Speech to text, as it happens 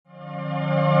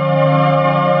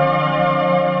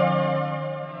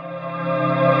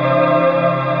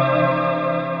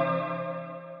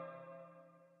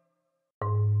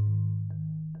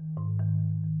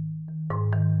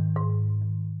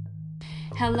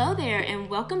Hello there, and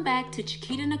welcome back to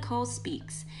Chiquita Nicole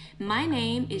Speaks. My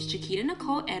name is Chiquita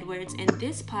Nicole Edwards, and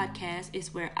this podcast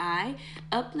is where I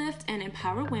uplift and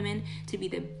empower women to be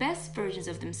the best versions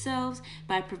of themselves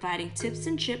by providing tips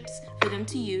and tricks for them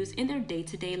to use in their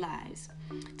day-to-day lives.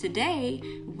 Today,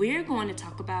 we're going to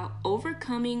talk about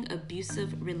overcoming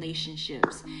abusive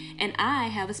relationships. And I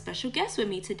have a special guest with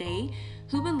me today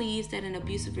who believes that an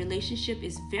abusive relationship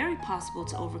is very possible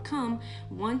to overcome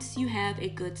once you have a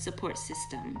good support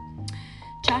system.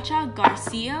 Cha-Cha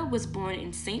Garcia was born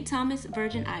in St. Thomas,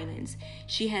 Virgin Islands.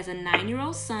 She has a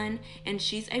 9-year-old son, and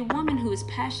she's a woman who is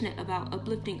passionate about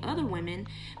uplifting other women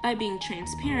by being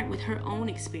transparent with her own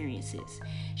experiences.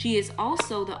 She is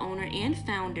also the owner and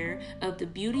founder of the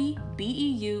Beauty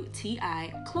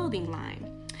BEUTI clothing line.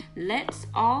 Let's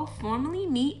all formally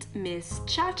meet Miss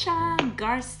Cha-Cha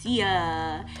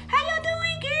Garcia. How y'all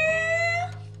doing,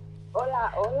 girl?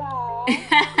 Hola, hola.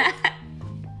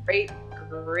 Great.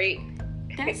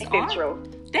 That's intro.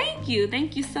 Thank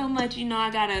you so much. You know, I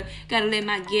gotta let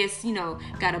my guests,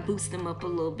 gotta boost them up a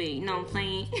little bit. You know what I'm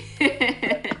saying?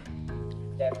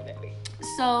 Definitely.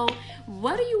 So,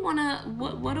 what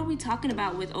are we talking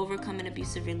about with overcoming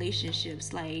abusive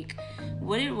relationships? Like,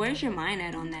 where's your mind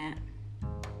at on that?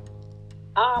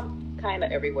 Kind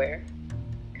of everywhere.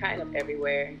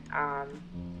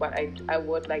 But I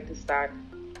would like to start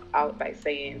out by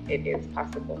saying it is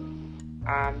possible.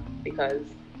 Because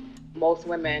most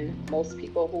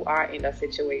people who are in that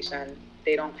situation,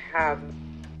 they don't have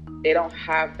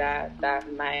that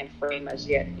mind frame as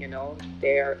yet.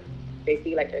 They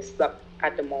feel like they're stuck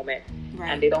at the moment, right.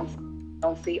 And they don't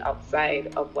see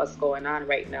outside of what's going on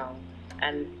right now,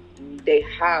 and they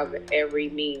have every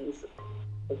means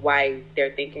why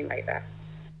they're thinking like that.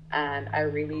 And I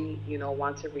really,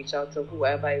 want to reach out to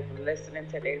whoever is listening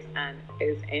to this and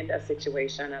is in that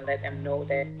situation and let them know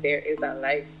that there is a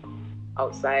life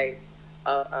outside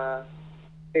of a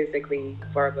physically,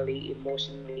 verbally,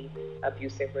 emotionally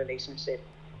abusive relationship.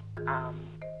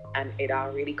 And it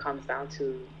all really comes down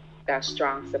to that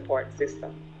strong support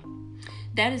system.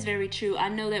 That is very true. I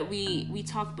know that we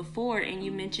talked before, and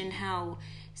you mentioned how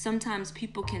sometimes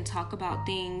people can talk about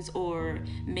things or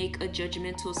make a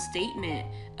judgmental statement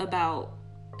about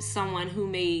someone who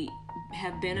may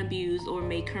have been abused or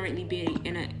may currently be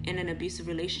in an abusive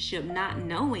relationship, not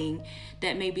knowing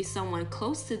that maybe someone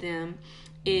close to them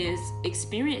is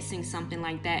experiencing something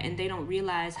like that, and they don't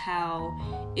realize how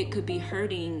it could be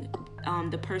hurting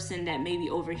the person that may be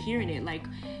overhearing it. Like,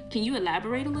 can you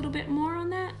elaborate a little bit more on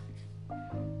that?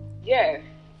 Yeah,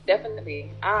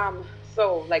 definitely.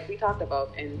 So like we talked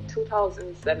about in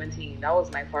 2017, that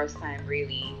was my first time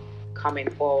really coming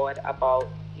forward about,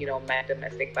 my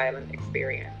domestic violence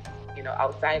experience.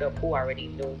 Outside of who already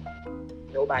knew,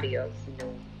 nobody else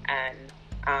knew.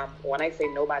 And when I say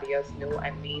nobody else knew,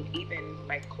 I mean even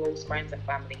my close friends and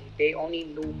family, they only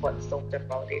knew but something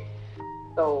about it.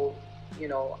 So,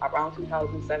 around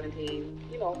 2017,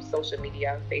 social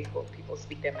media, Facebook, people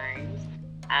speak their minds.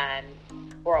 And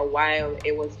for a while,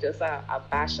 it was just a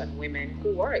bash on women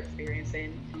who were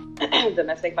experiencing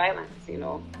domestic violence,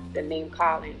 the name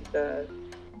calling,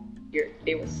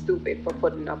 they were stupid for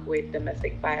putting up with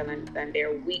domestic violence, and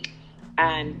they're weak.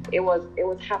 And it was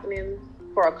happening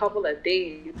for a couple of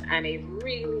days, and it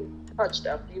really touched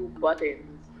a few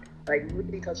buttons,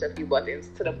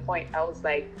 to the point I was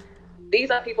like,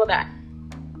 these are people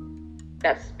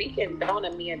that's speaking down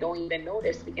on me and don't even know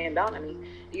they're speaking down on me.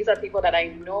 These are people that I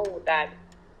know that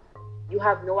you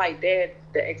have no idea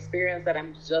the experience that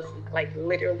I'm just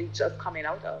literally just coming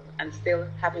out of, and still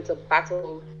having to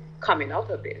battle coming out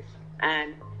of this.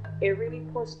 And it really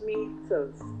pushed me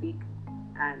to speak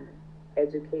and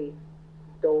educate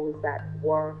those that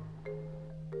were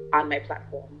on my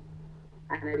platform.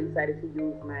 And I decided to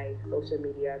use my social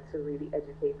media to really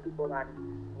educate people on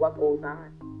what goes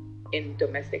on in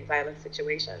domestic violence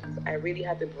situations. I really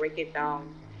had to break it down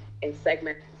in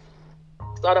segments,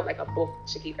 sort of like a book,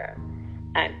 Chiquita,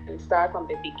 and start from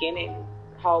the beginning,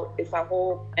 how it's a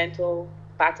whole mental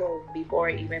battle before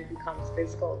it even becomes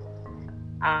physical.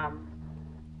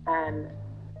 And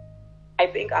I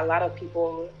think a lot of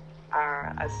people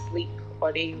are asleep,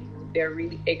 or they're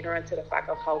really ignorant to the fact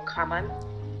of how common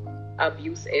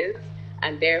abuse is,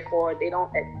 and therefore they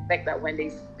don't expect that when they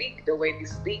speak the way they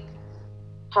speak,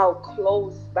 how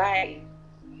close by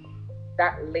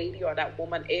that lady or that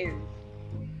woman is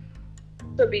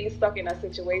to being stuck in a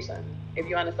situation. If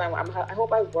you understand I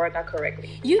hope I worded that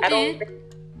correctly. You did.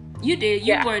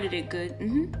 You worded it good.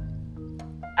 Mm-hmm.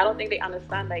 I don't think they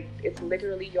understand, it's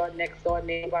literally your next door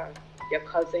neighbor, your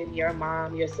cousin, your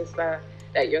mom, your sister,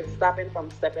 that you're stopping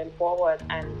from stepping forward.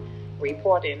 And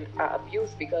reporting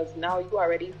abuse, because now you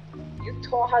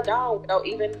tore her down without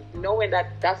even knowing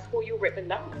that that's who you ripping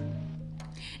down.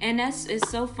 And it's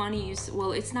so funny.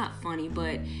 Well, it's not funny,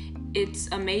 but it's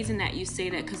amazing that you say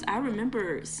that, because I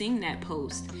remember seeing that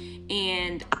post,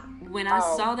 and when I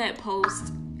saw that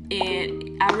post,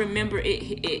 and I remember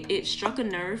it struck a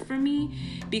nerve for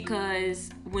me, because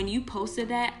when you posted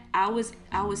that, I was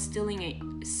still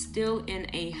in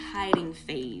a hiding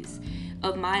phase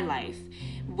of my life,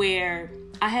 where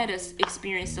I had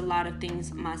experienced a lot of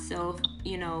things myself,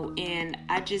 and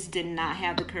I just did not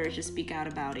have the courage to speak out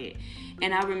about it.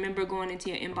 And I remember going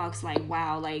into your inbox like,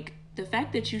 wow, like the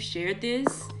fact that you shared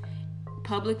this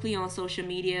publicly on social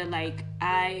media, like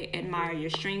I admire your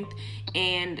strength.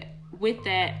 And with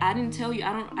that, I didn't tell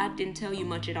you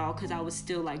much at all, because I was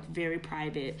still like very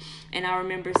private. And I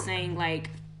remember saying like,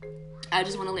 I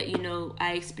just want to let you know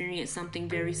I experienced something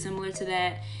very similar to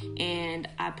that, and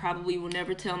I probably will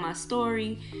never tell my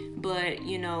story, but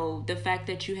the fact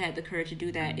that you had the courage to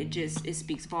do that, it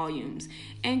speaks volumes.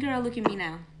 And girl, look at me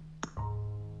now.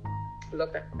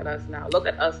 Look at us now. Look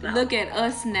at us now. Look at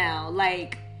us now.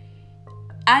 Like,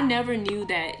 I never knew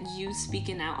that you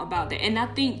speaking out about that. And I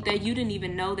think that you didn't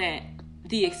even know that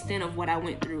the extent of what I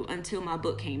went through until my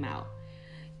book came out.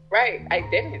 Right. I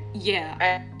didn't.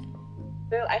 Yeah.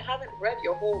 I haven't read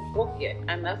your whole book yet.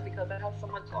 And that's because I have so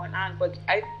much going on. But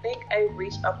I think I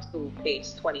reached up to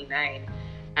page 29.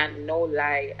 And no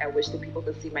lie, I wish the people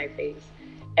could see my face.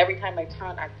 Every time I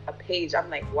turn a page, I'm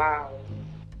like, wow.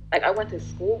 Like, I went to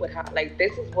school with her. Like,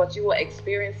 this is what you were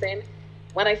experiencing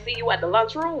when I see you at the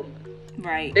lunchroom.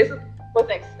 Right. This is what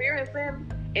I'm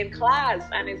experiencing in class.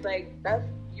 And it's like, that's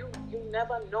you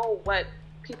never know what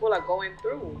people are going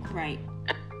through. Right.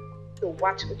 And to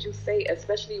watch what you say,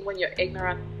 especially when you're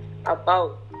ignorant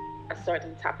about a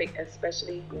certain topic,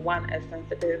 especially one as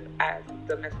sensitive as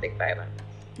domestic violence.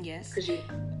 Yes. Because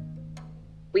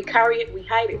we carry it, we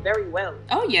hide it very well.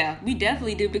 Oh yeah, we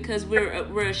definitely do, because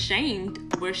we're ashamed.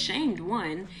 We're ashamed,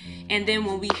 one, and then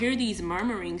when we hear these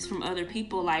murmurings from other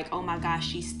people, like, "Oh my gosh,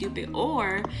 she's stupid,"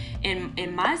 or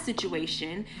in my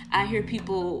situation, I hear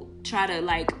people try to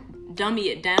like dummy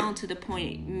it down to the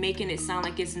point, making it sound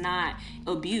like it's not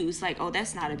abuse. Like, oh,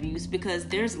 that's not abuse, because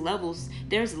there's levels.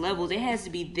 It has to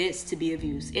be this to be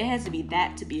abuse. It has to be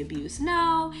that to be abuse.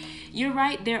 No, you're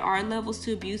right. There are levels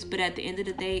to abuse, but at the end of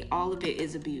the day, all of it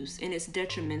is abuse, and it's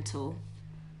detrimental.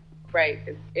 Right.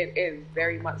 It is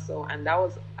very much so. And that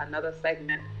was another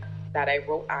segment that I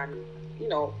wrote on,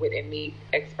 within me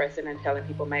expressing and telling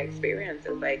people my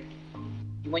experiences. Like,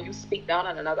 when you speak down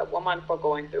on another woman for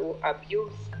going through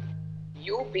abuse,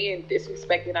 you being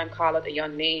disrespected and called out your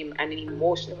name and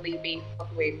emotionally being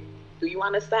fucked with, do you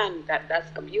understand that that's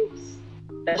abuse?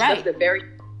 That's right. Just the very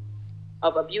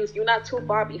of abuse. You're not too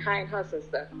far behind her,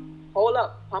 sister. Hold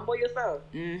up, humble yourself.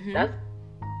 Mm-hmm. That's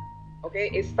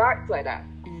okay. It starts like that.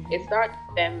 Mm-hmm. It starts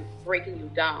with them breaking you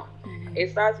down. Mm-hmm.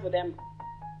 It starts with them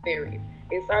buried.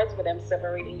 It starts with them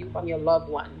separating you from your loved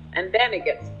ones, and then it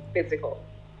gets physical.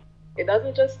 It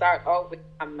doesn't just start out with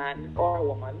a man or a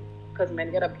woman, because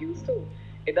men get abused too.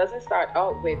 It doesn't start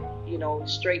out with,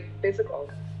 straight physical,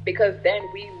 because then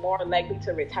we more likely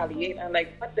to retaliate and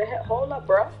like, what the hell? Hold up,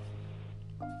 bro.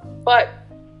 But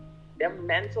the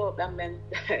mental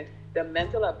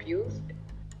abuse,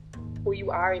 who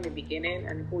you are in the beginning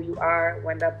and who you are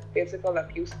when the physical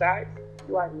abuse starts,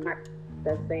 you are not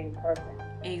the same person.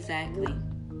 Exactly.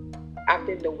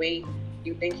 Acting the way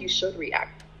you think you should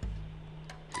react.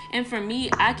 And for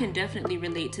me, I can definitely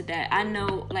relate to that. I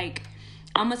know, like,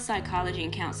 I'm a psychology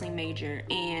and counseling major,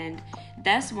 and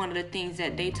that's one of the things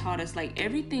that they taught us. Like,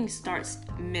 everything starts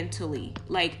mentally.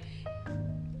 Like,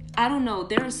 I don't know,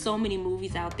 there are so many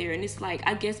movies out there, and it's like,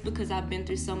 I guess because I've been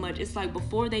through so much, it's like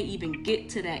before they even get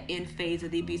to that end phase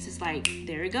of the abuse, it's like,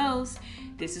 there it goes.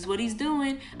 This is what he's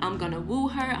doing. I'm gonna woo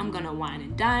her. I'm gonna wine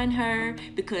and dine her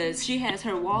because she has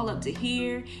her wall up to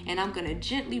here, and I'm gonna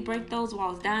gently break those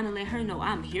walls down and let her know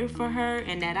I'm here for her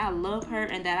and that I love her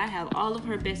and that I have all of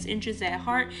her best interests at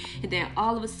heart. And then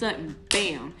all of a sudden,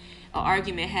 bam, an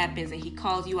argument happens and he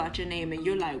calls you out your name and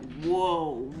you're like,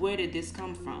 whoa, where did this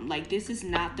come from? Like, this is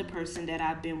not the person that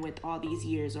I've been with all these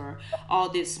years or all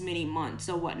this many months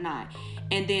or whatnot.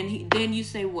 And then you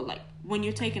say, well, like, when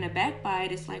you're taken aback by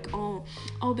it, it's like, oh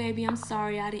baby, I'm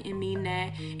sorry, I didn't mean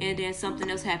that. And then something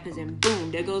else happens and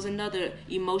boom, there goes another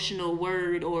emotional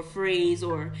word or phrase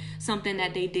or something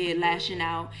that they did, lashing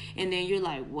out. And then you're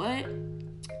like, what?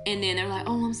 And then they're like,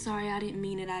 oh, I'm sorry, I didn't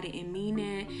mean it, I didn't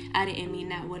mean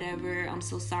that, whatever, I'm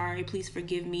so sorry, please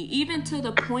forgive me. Even to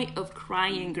the point of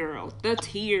crying, girl, the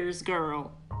tears,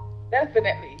 girl.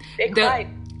 Definitely. They cried.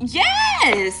 Yes!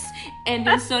 Yes. And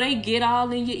then so they get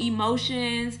all in your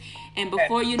emotions, and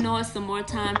before you know it, some more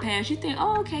time pass. You think,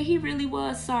 oh, okay, he really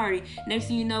was sorry. Next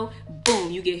thing you know,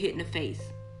 boom, you get hit in the face.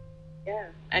 Yeah.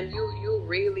 And you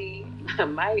really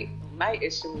my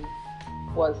issue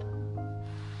was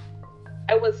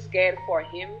I was scared for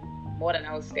him more than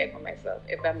I was scared for myself,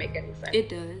 if that makes any sense. It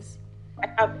does. I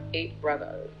have 8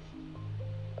 brothers.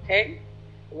 Okay?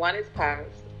 1 is passed.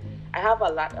 I have a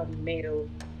lot of male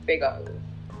figures.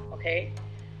 Okay?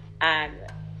 And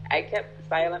I kept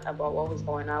silent about what was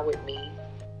going on with me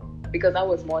because I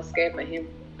was more scared for him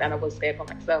than I was scared for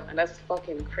myself. And that's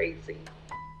fucking crazy.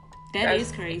 That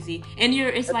is crazy. And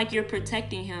it's like you're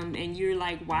protecting him, and you're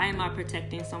like, why am I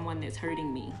protecting someone that's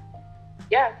hurting me?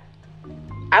 Yeah.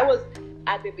 I was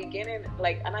at the beginning,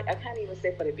 like, and I can't even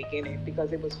say for the beginning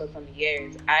because it was for some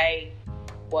years. I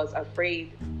was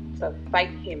afraid to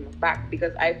fight him back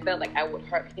because I felt like I would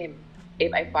hurt him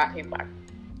if I fought him back.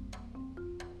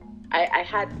 I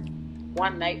had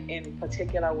one night in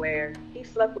particular where he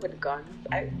slept with guns.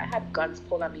 I had guns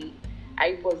pulled on me.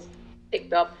 I was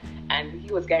picked up and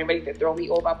he was getting ready to throw me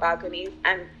over balconies.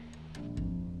 And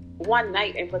one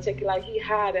night in particular, he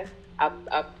had a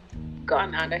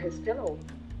gun under his pillow.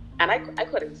 And I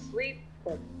couldn't sleep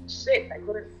for shit. I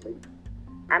couldn't sleep.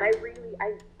 And I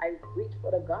reached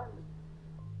for the gun.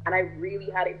 And I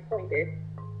really had it pointed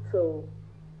to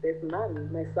this man,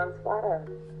 my son's father.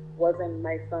 Wasn't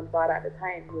my son's father at the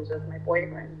time. He was just my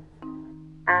boyfriend.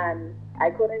 And I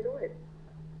couldn't do it.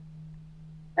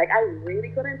 Like, I really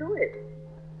couldn't do it.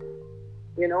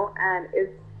 You know, and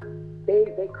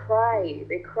they cry.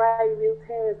 They cry real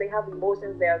tears. They have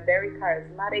emotions. They are very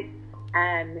charismatic.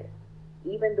 And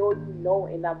even though you know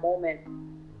in that moment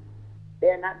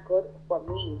they're not good for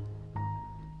me,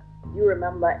 you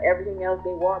remember everything else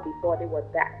they were before they were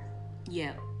that.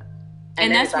 Yeah.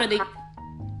 And that's where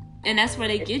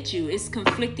they get you. It's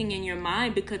conflicting in your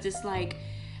mind because it's like,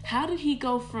 how did he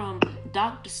go from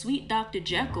Sweet Dr.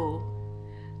 Jekyll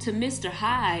to Mr.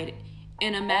 Hyde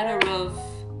in a matter of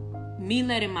me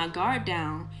letting my guard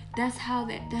down? That's how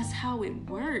it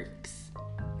works.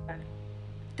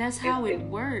 That's how it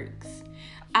works.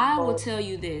 I will tell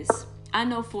you this. I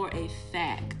know for a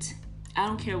fact, I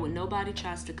don't care what nobody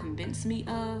tries to convince me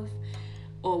of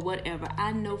or whatever.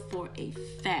 I know for a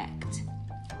fact,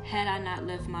 had I not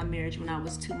left my marriage when I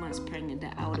was 2 months pregnant,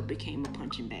 that I would have became a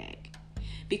punching bag.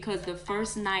 Because the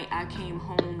first night I came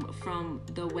home from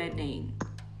the wedding,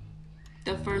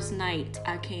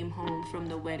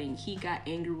 he got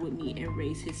angry with me and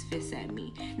raised his fist at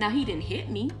me. Now, he didn't hit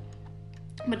me,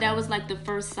 but that was like the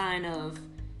first sign of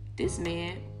this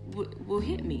man will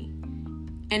hit me.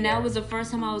 And that was the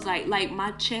first time I was like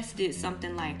my chest did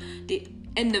something like,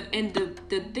 and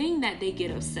the thing that they get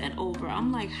upset over,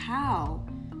 I'm like, how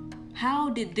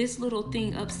did this little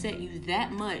thing upset you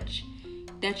that much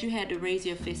that you had to raise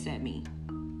your fist at me?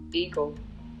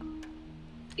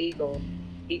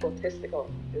 Egotistical.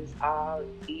 It's all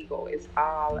ego. It's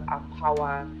all a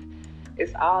power.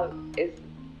 It's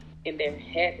in their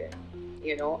head,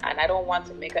 you know. And I don't want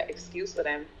to make an excuse for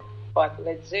them, but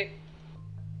legit,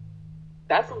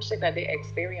 that's some shit that they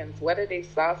experience. Whether they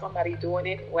saw somebody doing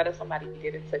it, whether somebody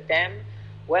did it to them,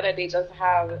 whether they just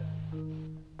have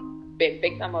been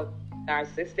victim of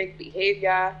narcissistic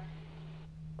behavior,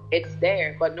 it's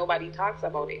there, but nobody talks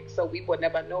about it. So we would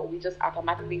never know. We just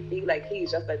automatically feel like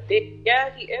he's just a dick. Yeah,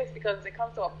 he is, because it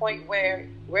comes to a point where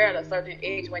we're at a certain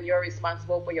age when you're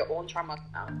responsible for your own trauma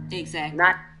now. Exactly.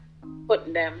 Not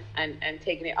putting them and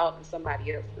taking it out on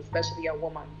somebody else, especially a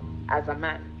woman as a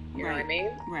man. You know what I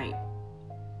mean? Right.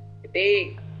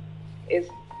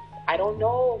 I don't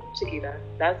know, Chiquita.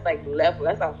 That's like level.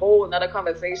 That's a whole another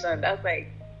conversation. That's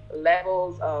like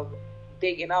levels of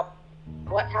digging up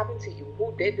what happened to you,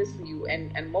 who did this to you,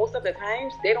 and most of the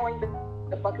times they don't even know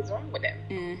what the fuck is wrong with them.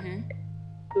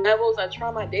 Mm-hmm. Levels of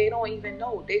trauma, they don't even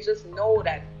know. They just know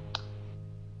that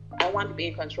I want to be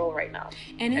in control right now.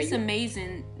 And it's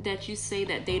amazing that you say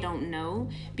that they don't know,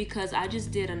 because I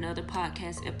just did another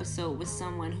podcast episode with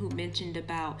someone who mentioned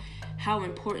about how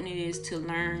important it is to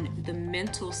learn the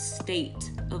mental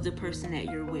state of the person that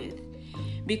you're with.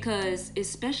 Because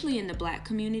especially in the Black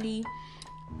community,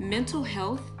 mental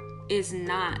health is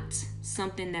not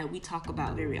something that we talk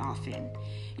about very often.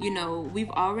 You know, we've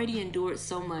already endured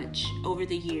so much over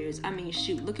the years. I mean,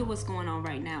 shoot, look at what's going on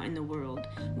right now in the world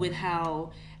with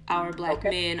how our Black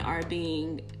men are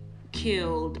being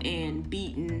killed and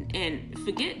beaten, and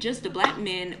forget just the Black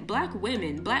men, Black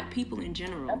women, Black people in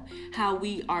general, how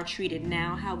we are treated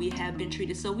now, how we have been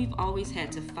treated. So we've always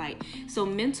had to fight. So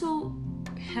mental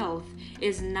health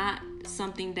is not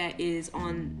something that is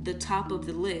on the top of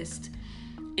the list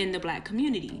in the Black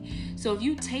community. So if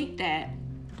you take that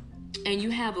and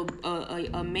you have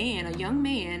a man, a young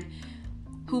man,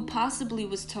 who possibly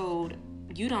was told,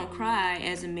 you don't cry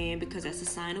as a man because that's a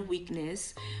sign of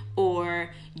weakness, or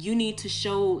you need to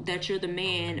show that you're the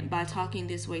man by talking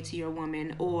this way to your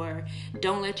woman, or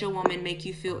don't let your woman make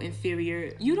you feel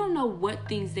inferior. You don't know what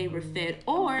things they were fed,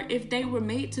 or if they were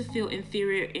made to feel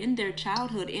inferior in their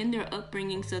childhood, in their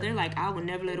upbringing, so they're like, I would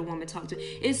never let a woman talk to.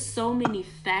 It's so many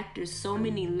factors, so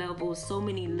many levels, so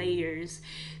many layers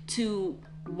to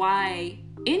why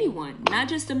anyone, not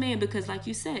just a man, because like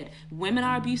you said, women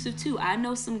are abusive too. I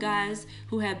know some guys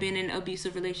who have been in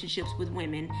abusive relationships with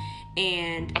women,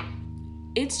 and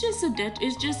it's just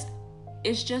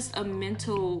a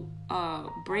mental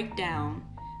breakdown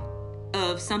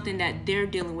of something that they're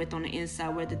dealing with on the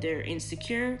inside, whether they're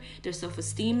insecure, their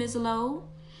self-esteem is low,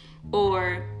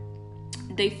 or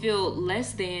they feel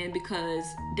less than because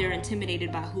they're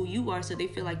intimidated by who you are, so they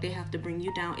feel like they have to bring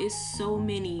you down. It's so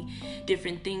many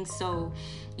different things. So,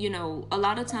 you know, a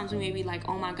lot of times we may be like,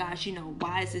 oh my gosh, you know,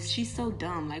 why is this? She's so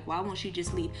dumb. Like, why won't she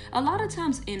just leave? A lot of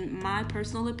times, in my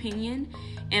personal opinion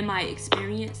and my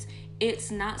experience,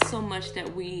 it's not so much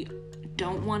that we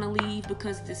don't want to leave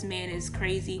because this man is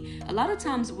crazy. A lot of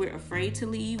times we're afraid to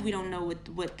leave. We don't know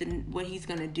what he's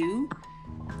gonna do.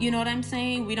 You know what I'm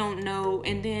saying? We don't know.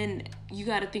 And then you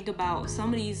got to think about,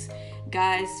 some of these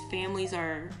guys' families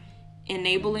are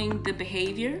enabling the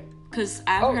behavior. Because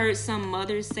I've heard some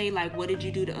mothers say, like, what did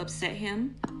you do to upset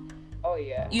him? Oh,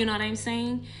 yeah. You know what I'm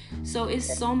saying? So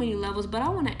it's so many levels. But I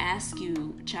want to ask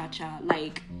you, Cha-Cha,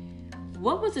 like,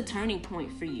 what was a turning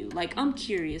point for you? Like, I'm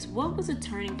curious. What was a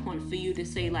turning point for you to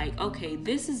say, like, okay,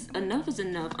 enough is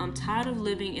enough. I'm tired of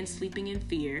living and sleeping in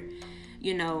fear.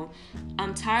 You know,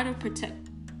 I'm tired of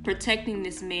protecting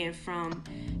this man from,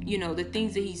 you know, the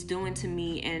things that he's doing to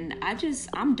me, and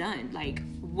I'm done. Like,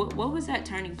 what was that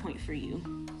turning point for you?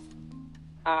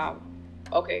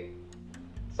 Okay.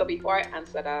 So before I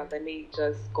answer that, let me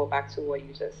just go back to what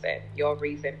you just said. Your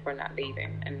reason for not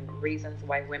leaving and reasons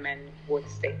why women would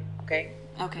stay. Okay.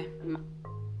 Okay.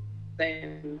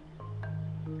 Then,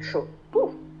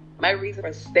 my reason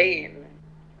for staying.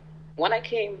 When I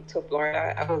came to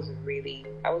Florida, I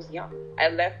was young. I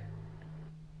left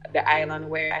the island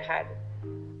where I had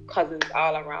cousins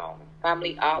all around,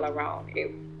 family all around.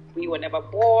 We were never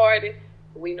bored.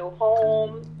 We knew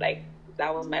home. Like,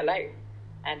 that was my life.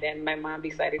 And then my mom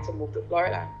decided to move to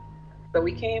Florida. So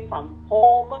we came from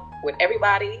home with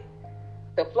everybody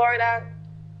to Florida,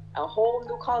 a whole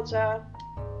new culture,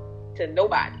 to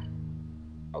nobody.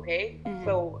 Okay? Mm-hmm.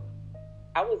 So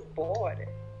I was bored.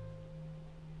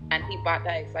 And he brought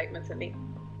that excitement to me.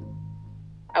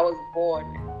 I was bored.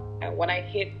 And when I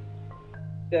hit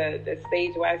the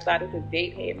stage where I started to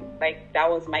date him, like, that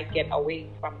was my get away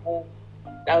from home.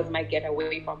 That was my get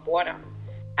away from boredom.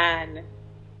 And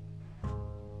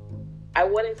I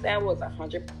wouldn't say I was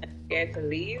 100% scared to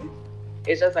leave.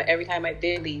 It's just like every time I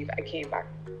did leave, I came back.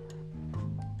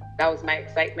 That was my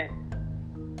excitement.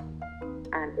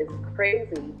 And it's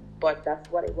crazy, but that's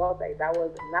what it was. Like, that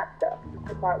was not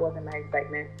the part wasn't my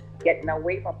excitement. Getting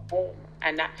away from home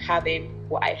and not having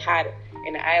what I had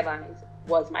in the islands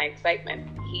was my excitement.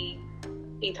 He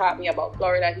taught me about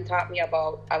Florida. He taught me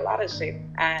about a lot of shit.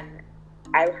 And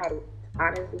I'd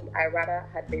rather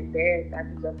had been there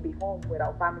than to just be home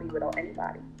without family, without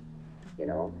anybody, you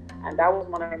know. And that was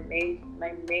one of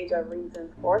my major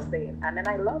reasons for staying. And then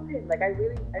I loved him. Like, I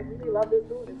really love this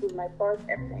dude. This was my first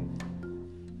everything.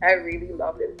 I really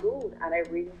loved this dude, and I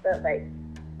really felt like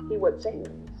he would change.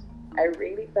 I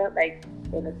really felt like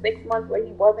in the 6 months where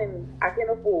he wasn't acting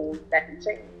a fool, that he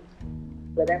changed.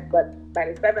 But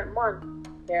by the 7th month,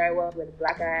 here I was with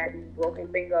black eyes, broken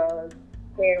fingers,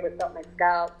 hair ripped up my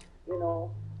scalp, you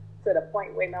know, to the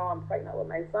point where now I'm pregnant with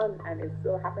my son, and it's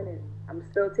still happening. I'm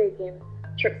still taking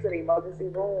trips to the emergency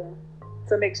room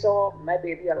to make sure my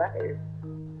baby alive,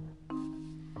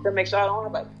 to make sure I don't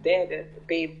have a dead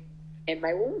baby in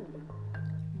my womb.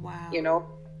 Wow. You know?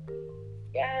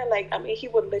 Yeah, like, I mean, he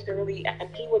would literally, and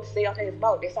he would say out of his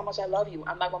mouth, there's so much I love you.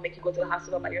 I'm not going to make you go to the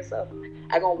hospital by yourself.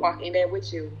 I'm going to walk in there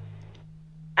with you.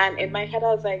 And in my head,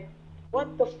 I was like,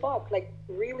 what the fuck? Like,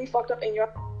 really fucked up in your...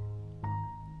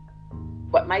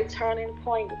 But my turning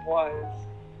point was,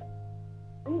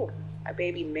 my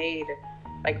baby made,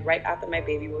 like, right after my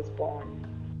baby was born.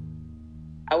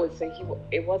 I would say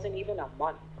it wasn't even a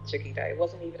month, Chiquita. It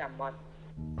wasn't even a month.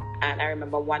 And I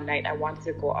remember one night I wanted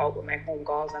to go out with my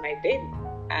homegirls, and I did.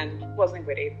 And he wasn't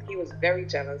with it. He was very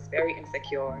jealous, very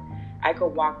insecure. I could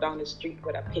walk down the street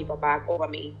with a paper bag over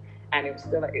me, and it was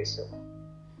still an issue.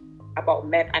 About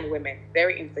men and women,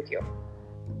 very insecure.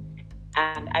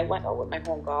 And I went out with my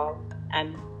homegirl,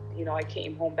 And, I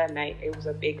came home that night. It was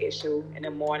a big issue. In the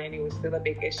morning, it was still a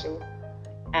big issue.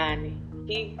 And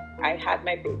I had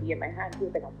my baby in my hand. He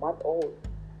was like a month old.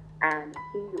 And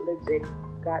he legit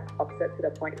got upset to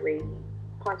the point where he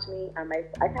punched me. And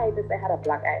I can't even say I had a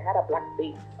black face. I had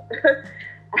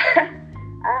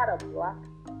a black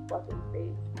fucking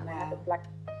face. And I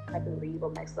had to leave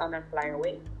with my son and fly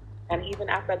away. And even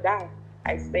after that,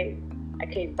 I stayed. I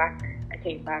came back.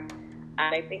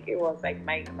 And I think it was like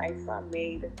my son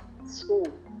made school.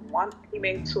 One, he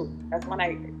made two. That's when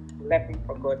I left him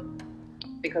for good.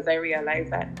 Because I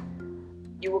realized that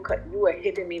you were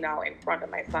hitting me now in front of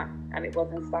my son. And it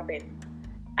wasn't stopping.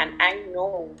 And I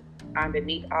know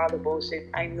underneath all the bullshit,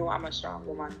 I know I'm a strong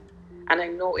woman. And I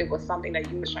know it was something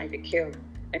that you were trying to kill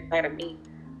inside of me.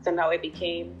 So now it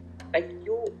became like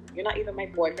you're not even my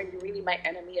boyfriend. You're really my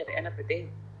enemy at the end of the day.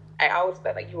 I always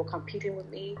felt like you were competing with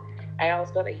me. I always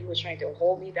felt like you were trying to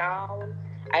hold me down.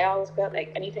 I always felt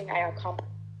like anything I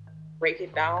accomplished, break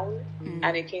it down. Mm-hmm.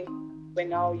 And it came when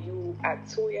now you, at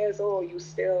 2 years old, you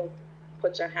still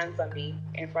put your hands on me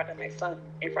in front of my son,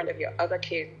 in front of your other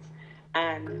kids.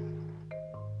 And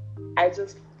I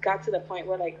just got to the point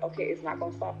where like, okay, it's not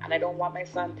going to stop. And I don't want my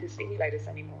son to see me like this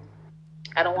anymore.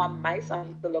 I don't want my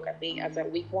son to look at me as a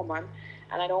weak woman.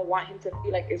 And I don't want him to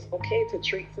feel like it's okay to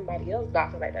treat somebody else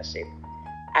back like that shit.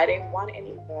 I didn't want it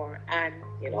anymore. And,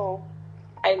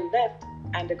 I left.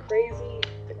 And the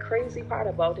crazy part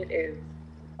about it is,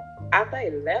 after I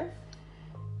left,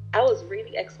 I was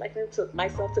really expecting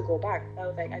myself to go back. I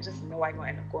was like, I just know I'm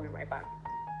going to end up going right back.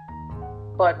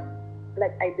 But,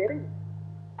 like, I didn't.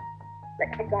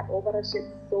 Like, I got over that shit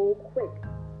so quick.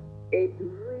 It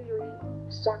really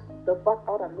shocked the fuck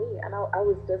out of me. And I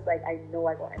was just like, I know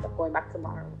I'm going to end up going back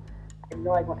tomorrow. And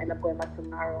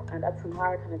that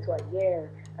tomorrow turned into a year,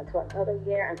 and to another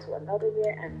year, and to another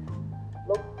year. And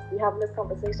look, we're having this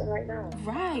conversation right now.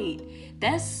 Right.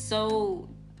 That's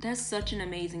such an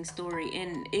amazing story.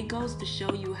 And it goes to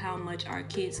show you how much our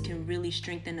kids can really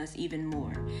strengthen us even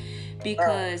more.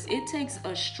 Because it takes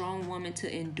a strong woman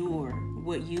to endure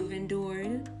what you've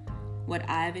endured, what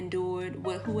I've endured,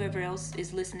 what whoever else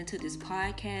is listening to this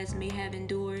podcast may have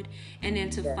endured, and then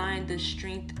to find the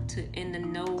strength and the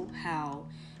know-how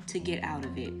to get out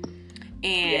of it.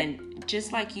 And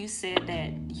just like you said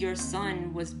that your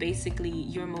son was basically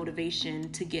your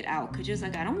motivation to get out, because you're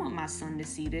like, I don't want my son to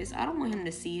see this. I don't want him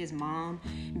to see his mom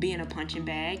being a punching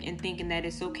bag and thinking that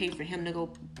it's okay for him to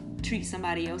go treat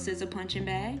somebody else as a punching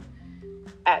bag.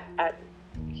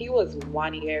 He was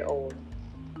 1 year old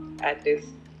at this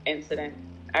incident.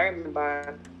 I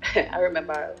remember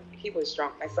he was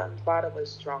drunk. My son's father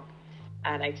was drunk,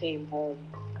 and I came home,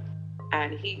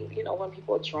 and he, when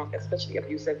people are drunk, especially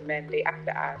abusive men, they act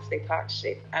the ass, they talk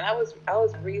shit, and I was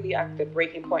really at the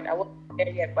breaking point. I wasn't there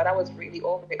yet, but I was really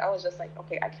over it. I was just like,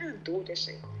 okay, I can't do this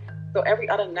shit. So every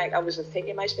other night, I was just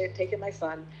taking my shit, taking my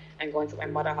son, and going to my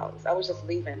mother's house. I was just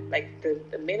leaving. Like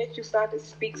the minute you start to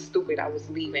speak stupid, I was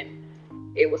leaving.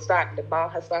 The ball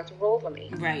had started to roll for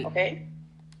me. Right. Okay.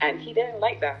 And he didn't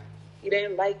like that. He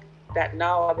didn't like that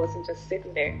now I wasn't just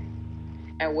sitting there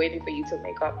and waiting for you to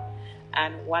make up.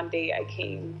 And one day I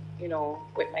came,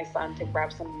 with my son to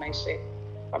grab some of my shit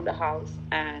from the house.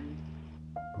 And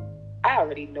I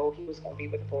already know he was going to be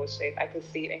with bullshit. I could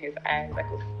see it in his eyes. I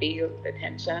could feel the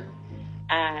tension.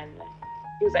 And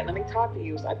he was like, let me talk to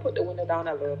you. So I put the window down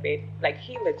a little bit. Like,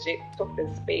 he legit took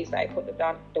the space. I put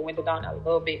the window down a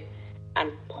little bit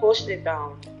and pushed it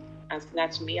down and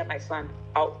snatched me and my son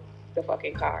out the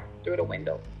fucking car through the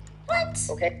window. What?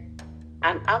 Okay.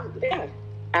 And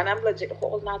I'm legit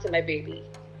holding on to my baby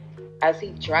as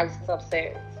he drags us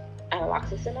upstairs and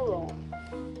locks us in a room.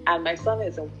 And my son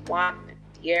is 1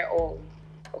 year old.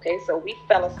 Okay, so we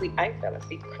fell asleep. I fell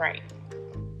asleep crying.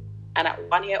 And at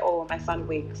 1 year old, my son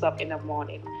wakes up in the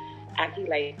morning and he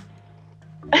like,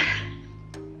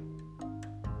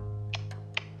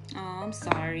 oh, I'm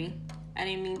sorry. I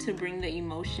didn't mean to bring the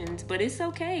emotions, but it's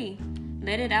okay.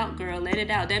 Let it out, girl. Let it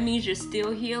out. That means you're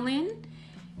still healing.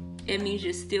 It means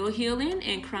you're still healing,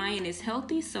 and crying is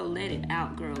healthy, so let it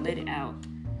out, girl. Let it out.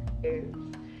 It's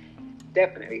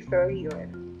definitely still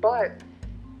healing. But,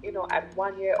 at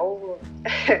 1 year old,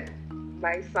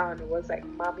 my son was like,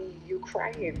 Mommy, you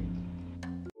crying.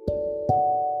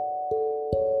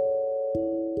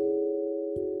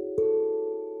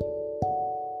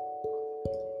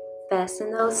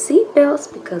 Fasten those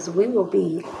seatbelts because we will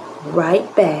be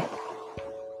right back.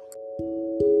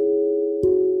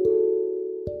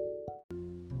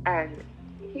 And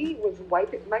he was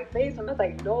wiping my face, and I was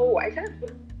like, no, I can't.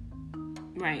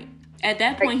 Right. At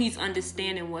that point, he's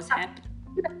understanding what's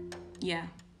happening. Yeah.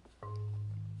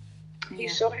 He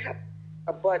shouldn't have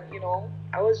but you know,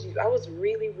 I was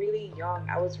really, really young.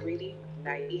 I was really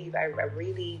naive. I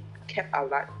really kept a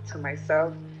lot to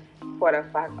myself for the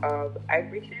fact of I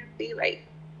really didn't feel like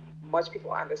much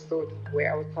people understood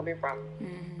where I was coming from.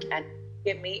 Mm-hmm. And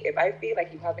get me, if I feel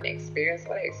like you haven't experienced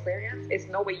what I experienced, it's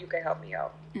no way you can help me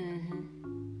out.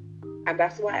 Mm-hmm. And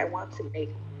that's why I want to make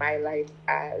my life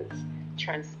as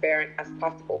transparent as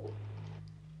possible.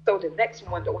 So the next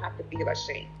one don't have to feel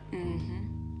ashamed.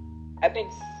 Mm-hmm. I've been,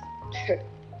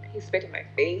 he spit in my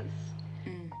face.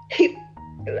 Mm. He,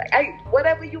 like,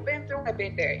 whatever you've been through, I've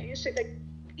been there. You should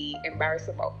be embarrassed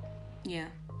about. Yeah.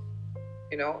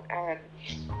 You know, and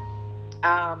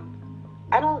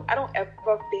I don't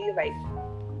ever feel like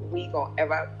we gonna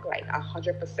ever like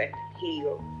 100%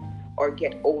 heal or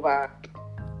get over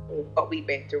what we've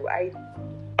been through. I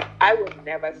will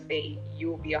never say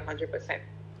you'll be 100%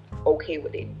 okay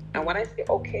with it. And when I say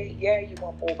okay, yeah, you're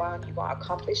gonna move on, you're gonna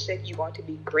accomplish it, you're going to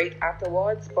be great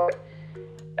afterwards, but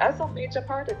that's a major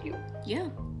part of you. Yeah.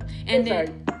 And it's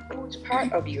then a huge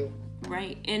part of you.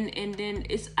 Right. And then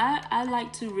I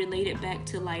like to relate it back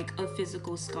to like a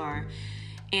physical scar.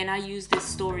 And I use this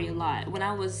story a lot. When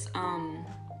I was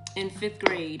in 5th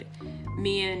grade,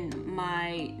 me and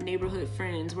my neighborhood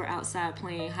friends were outside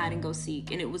playing hide and go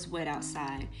seek, and it was wet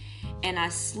outside. And I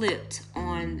slipped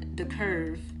on the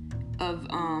curve of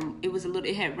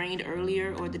it had rained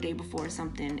earlier or the day before or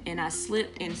something, and I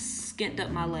slipped and skinned up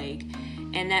my leg.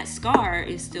 And that scar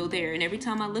is still there. And every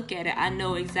time I look at it, I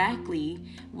know exactly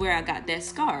where I got that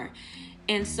scar.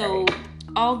 And so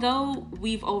although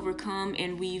we've overcome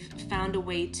and we've found a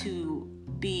way to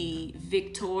be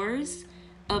victors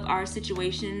of our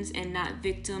situations and not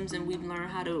victims, and we've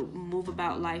learned how to move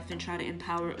about life and try to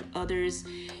empower others,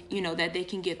 you know, that they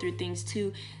can get through things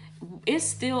too, it's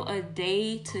still a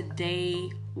day-to-day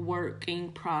work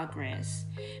in progress,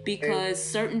 because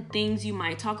certain things you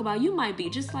might talk about, you might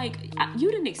be just like, you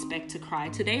didn't expect to cry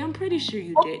today. I'm pretty sure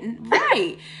you didn't.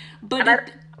 Right. But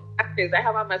I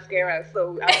have my mascara,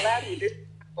 so I'm glad this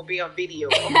will be on video.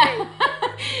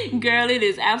 Okay. Girl, it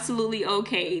is absolutely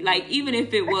okay. Like, even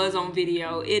if it was on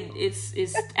video, it's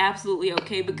absolutely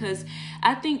okay, because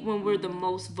I think when we're the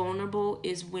most vulnerable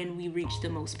is when we reach the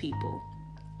most people.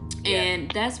 And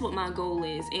that's what my goal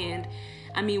is. And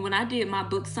I mean, when I did my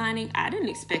book signing, I didn't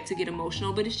expect to get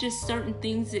emotional, but it's just certain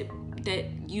things that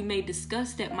you may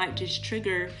discuss that might just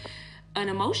trigger an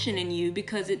emotion in you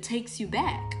because it takes you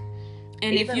back.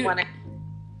 And even if you when I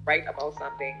write about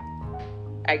something,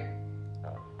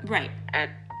 right,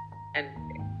 and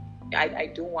I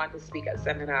do want to speak at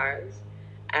seminars,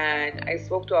 and I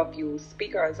spoke to a few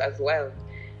speakers as well,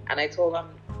 and I told them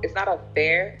it's not a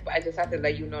fair, but I just have to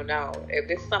let you know now, if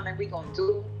this is something we're gonna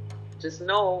do, just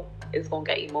know it's gonna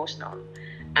get emotional.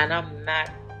 And I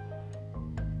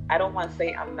don't want to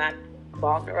say I'm not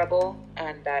vulnerable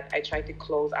and that I try to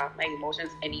close out my emotions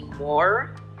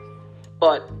anymore,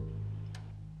 but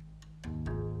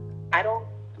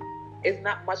it's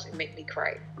not much that make me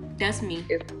cry. That's me.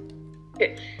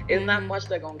 It's not much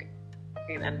that gonna get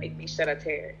in and make me shed a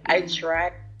tear. I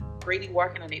tried really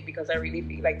working on it because I really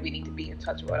feel like we need to be in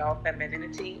touch with our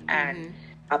femininity and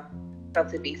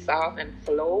to be soft and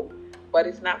flow, but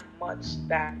it's not much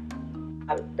that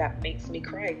makes me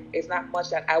cry. It's not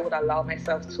much that I would allow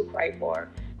myself to cry for.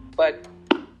 But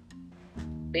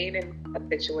being in a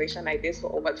situation like this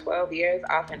for over 12 years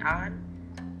off and on,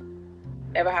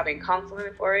 never having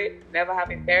counseling for it, never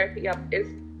having therapy,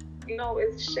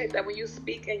 it's shit that when you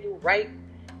speak and you write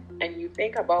and you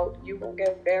think about, you will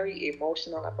get very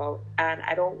emotional about. And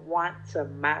I don't want to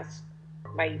mask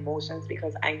my emotions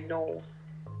because I know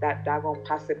that gonna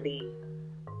possibly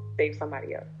save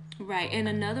somebody else. Right. And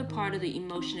another part of the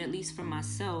emotion, at least for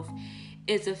myself,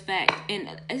 is the fact,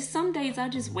 and some days I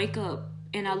just wake up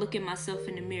and I look at myself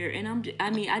in the mirror, and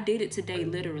I did it today,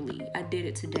 literally. I did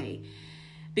it today.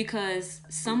 Because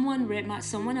someone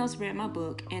else read my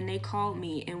book, and they called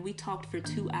me and we talked for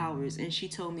 2 hours, and she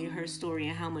told me her story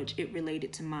and how much it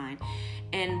related to mine.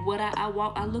 And what I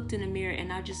looked in the mirror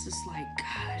and I just was like,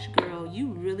 gosh, girl, you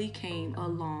really came a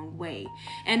long way.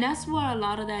 And that's where a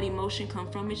lot of that emotion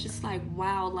come from. It's just like,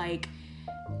 wow, like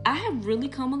I have really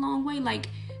come a long way. Like,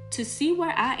 to see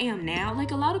where I am now,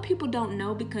 like a lot of people don't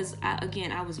know, because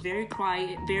I was very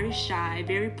quiet, very shy,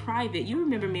 very private. You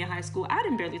remember me in high school, I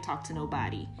didn't barely talk to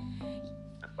nobody.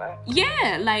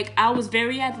 Yeah, like I was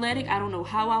very athletic. I don't know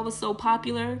how I was so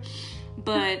popular,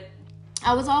 but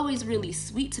I was always really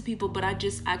sweet to people, but I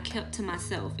kept to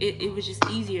myself. It was just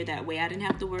easier that way. I didn't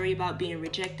have to worry about being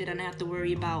rejected. I didn't have to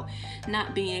worry about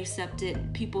not being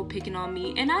accepted, people picking on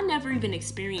me. And I never even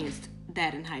experienced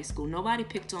that in high school. Nobody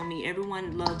picked on me.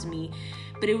 Everyone loved me.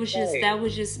 But it was just, that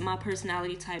was just my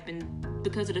personality type. And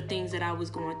because of the things that I was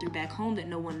going through back home that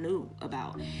no one knew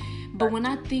about. But when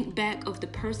I think back of the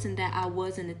person that I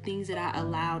was and the things that I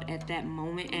allowed at that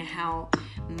moment and how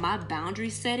my boundary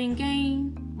setting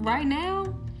game right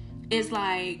now is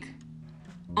like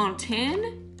on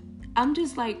 10, I'm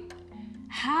just like,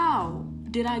 how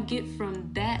did I get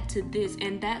from that to this?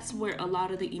 And that's where a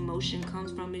lot of the emotion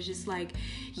comes from. It's just like,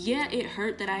 yeah, it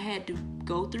hurt that I had to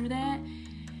go through that.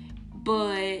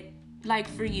 But like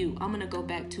for you, I'm going to go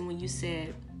back to when you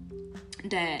said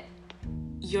that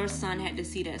your son had to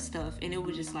see that stuff. And it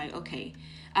was just like, okay,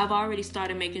 I've already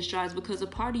started making strides, because a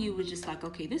part of you was just like,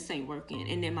 okay, this ain't working.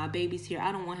 And then my baby's here.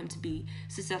 I don't want him to be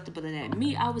susceptible to that.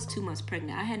 Me, I was 2 months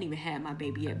pregnant. I hadn't even had my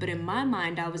baby yet. But in my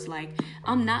mind, I was like,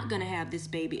 I'm not going to have this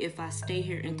baby if I stay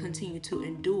here and continue to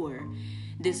endure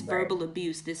this verbal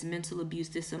abuse, this mental abuse,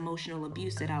 this emotional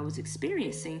abuse that I was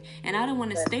experiencing. And I didn't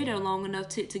want to stay there long enough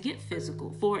to get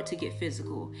physical, for it to get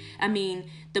physical. I mean,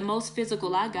 the most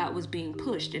physical I got was being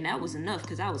pushed, and that was enough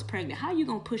because I was pregnant. How you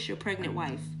going to push your pregnant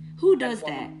wife? Who does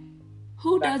that?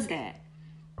 Who does that?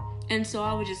 And so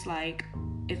I was just like,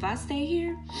 if I stay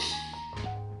here,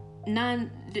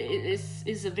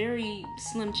 it's a very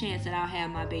slim chance that I'll have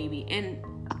my baby. And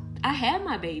I had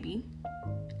my baby.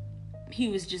 He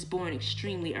was just born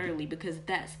extremely early because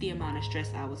that's the amount of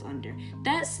stress I was under.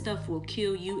 That stuff will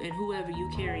kill you and whoever you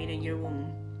carrying in your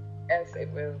womb. Yes, it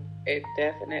will. It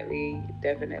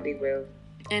definitely will.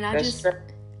 And I just...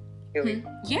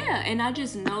 Yeah, and I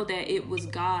just know that it was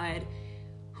God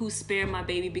who spared my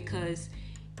baby, because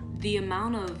the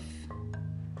amount of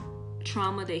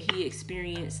trauma that he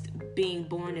experienced being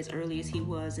born as early as he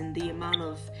was, and the amount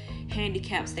of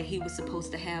handicaps that he was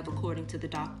supposed to have according to the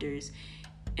doctors,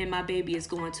 and my baby is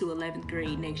going to 11th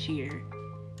grade next year,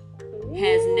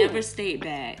 has never stayed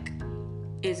back,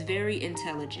 is very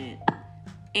intelligent,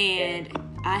 and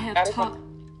I have taught...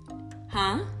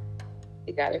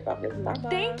 You got it from his mama.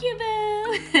 Thank you,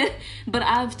 Belle. But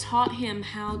I've taught him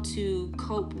how to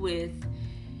cope with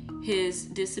his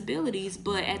disabilities.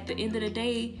 But at the end of the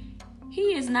day,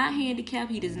 he is not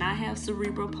handicapped. He does not have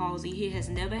cerebral palsy. He has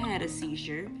never had a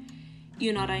seizure.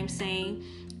 You know what I'm saying?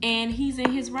 And he's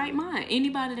in his right mind.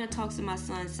 Anybody that talks to my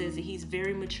son says that he's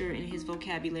very mature in his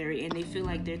vocabulary, and they feel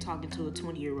like they're talking to a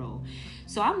 20-year-old.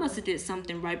 So I must have did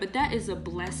something right. But that is a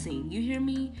blessing. You hear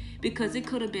me? Because it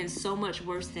could have been so much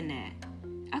worse than that.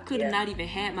 I could have not even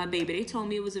had my baby. They told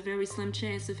me it was a very slim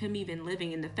chance of him even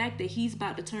living. And the fact that he's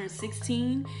about to turn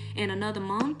 16 in another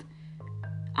month,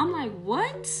 I'm like,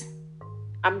 what?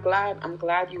 I'm glad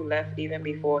you left even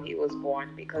before he was born,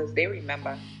 because they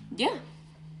remember. Yeah.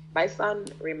 My son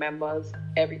remembers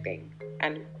everything.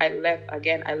 And I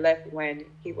left when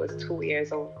he was 2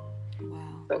 years old. Wow.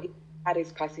 So he had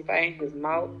his pacifier in his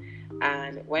mouth.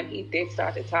 And when he did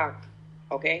start to talk,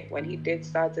 when he did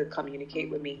start to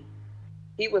communicate with me,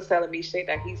 he was telling me shit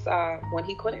that he saw when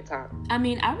he couldn't talk. I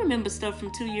mean, I remember stuff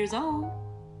from 2 years old.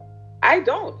 I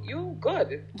don't. You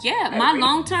good. Yeah, my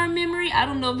long-term memory, I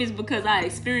don't know if it's because I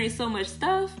experienced so much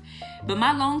stuff, but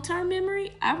my long-term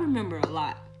memory, I remember a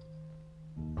lot.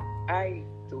 I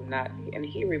do not. And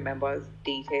he remembers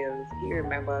details. He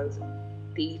remembers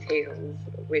details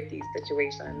with these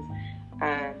situations.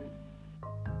 And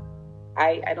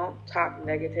I don't talk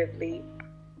negatively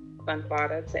son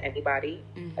father to anybody,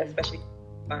 especially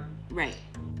son. Right.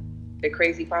 The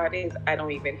crazy part is I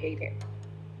don't even hate him.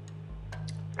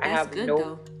 That's I have good,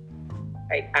 no.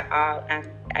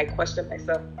 I question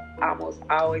myself almost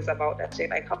always about that shit.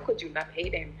 Like, how could you not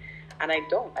hate him? And I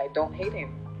don't hate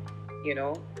him. You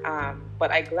know.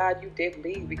 But I'm glad you did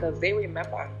leave, because they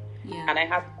remember. Yeah. And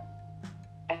I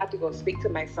had to go speak to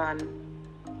my son.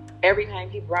 Every time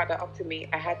he brought that up to me,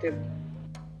 I had to.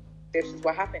 This is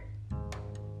what happened.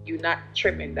 You're not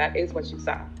tripping. That is what you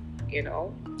saw, you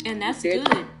know? And that's good.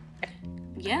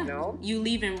 Yeah. You know? You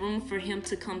leaving room for him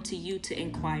to come to you to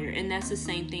inquire. And that's the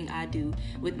same thing I do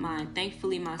with mine.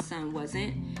 Thankfully, my son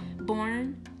wasn't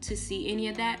born to see any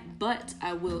of that. But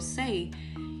I will say,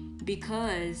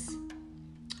 because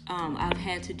I've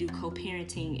had to do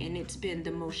co-parenting, and it's been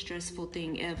the most stressful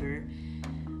thing ever.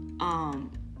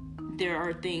 There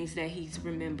are things that he's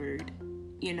remembered,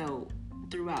 you know,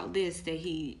 throughout this, that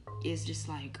he is just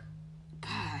like,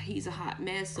 God, he's a hot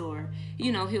mess, or,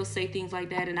 you know, he'll say things like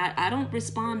that. And I don't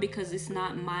respond, because it's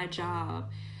not my job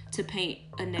to paint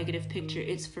a negative picture.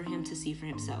 It's for him to see for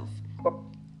himself.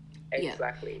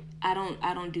 Exactly. Yeah.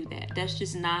 I don't do that. That's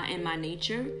just not in my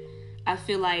nature. I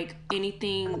feel like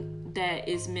anything that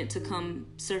is meant to come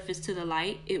surface to the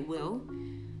light, it will.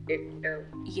 It will.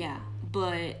 Yeah.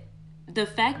 But the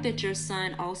fact that your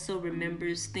son also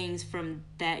remembers things from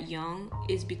that young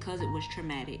is because it was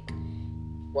traumatic.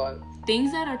 What?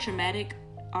 Things that are traumatic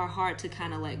are hard to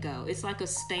kind of let go. It's like a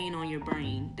stain on your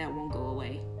brain that won't go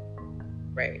away.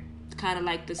 Right. Kind of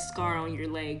like the scar on your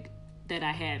leg that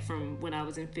I had from when I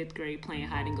was in 5th grade playing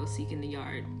hide and go seek in the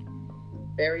yard.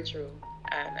 Very true.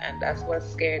 And that's what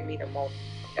scared me the most.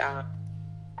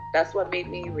 That's what made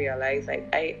me realize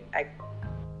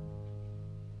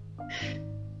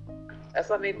that's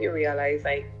what made me realize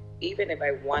even if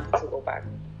I wanted to go back,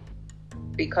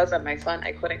 because of my son,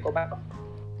 I couldn't go back.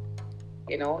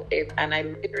 And I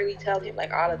literally tell him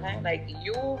all the time,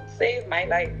 you saved my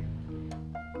life.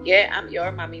 Yeah, I'm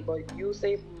your mommy, but you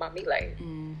saved mommy life.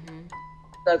 Mm-hmm.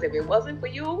 Because if it wasn't for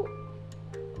you,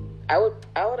 I would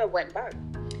have went back.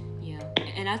 Yeah,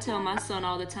 and I tell my son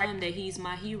all the time that he's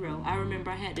my hero. I remember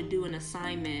I had to do an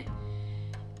assignment,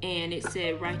 and it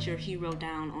said, write your hero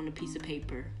down on a piece of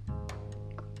paper.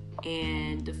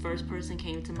 And the first person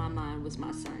came to my mind was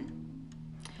my son.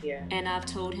 Yeah. And I've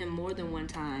told him more than one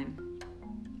time,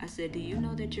 I said, do you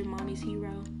know that you're mommy's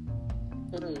hero?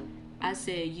 Mm-hmm. I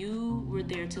said, you were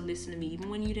there to listen to me, even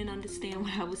when you didn't understand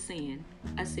what I was saying.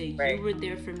 I said, right. You were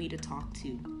there for me to talk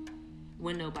to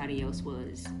when nobody else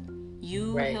was.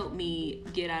 You right. helped me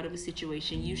get out of a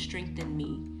situation. You strengthened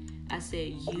me. I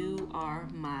said, you are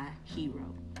my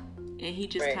hero. And he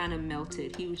just right. kind of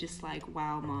melted. He was just like,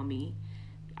 wow, mommy,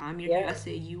 I'm your hero. I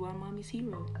said, you are mommy's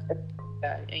hero.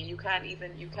 And you can't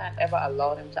ever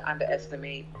allow them to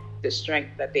underestimate the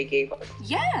strength that they gave us.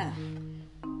 Yeah.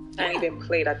 Can't even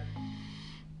play that.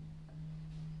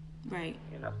 Right.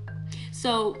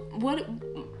 So what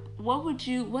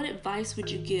advice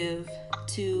would you give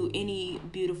to any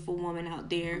beautiful woman out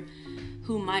there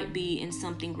who might be in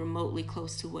something remotely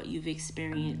close to what you've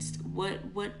experienced?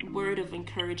 What word of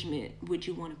encouragement would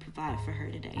you want to provide for her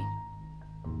today?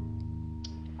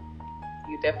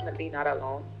 You're definitely not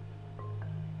alone.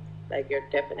 You're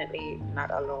definitely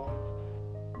not alone.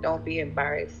 Don't be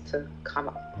embarrassed to come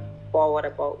forward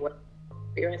about what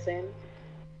you're experiencing.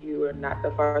 You are not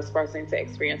the first person to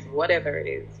experience whatever it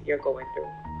is you're going through.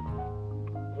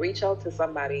 Reach out to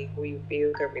somebody who you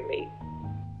feel could relate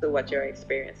to what you're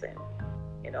experiencing,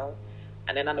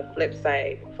 And then on the flip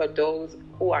side, for those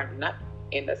who are not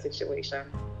in the situation,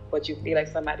 but you feel like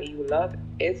somebody you love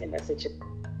is in the situation,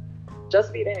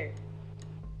 just be there.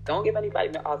 Don't give anybody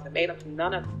no ultimatum.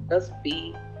 Just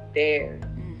be there.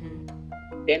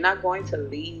 Mm-hmm. They're not going to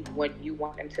leave when you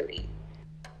want them to leave.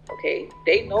 Okay,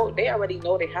 they already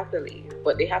know they have to leave,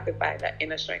 but they have to find that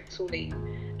inner strength to leave.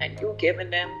 And you giving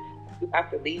them, you have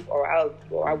to leave, or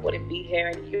I wouldn't be here.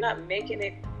 And you're not making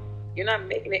it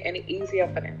any easier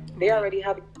for them. They already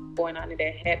have it going on in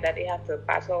their head that they have to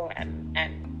battle and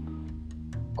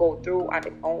go through on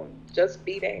their own. Just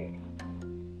be there.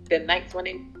 The nights when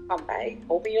they come by,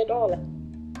 open your door.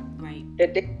 Right. The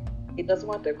day he doesn't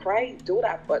want to cry, do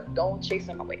that, but don't chase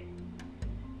him away.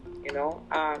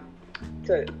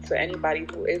 To anybody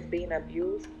who is being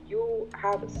abused, you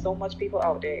have so much people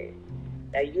out there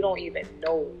that you don't even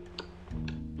know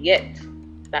yet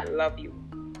that love you.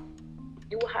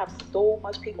 You have so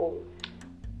much people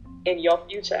in your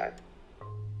future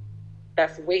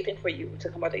that's waiting for you to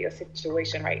come out of your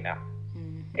situation right now.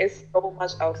 Mm-hmm. It's so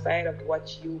much outside of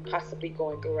what you possibly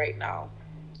going through right now.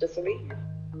 Just leave.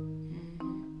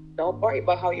 Mm-hmm. Don't worry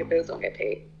about how your bills don't get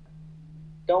paid.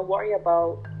 Don't worry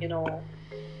about,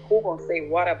 who gonna say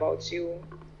what about you.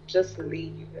 Just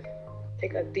leave.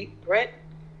 Take a deep breath.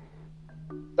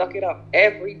 Suck it up.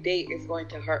 Every day is going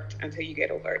to hurt until you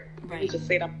get over it. Right. You just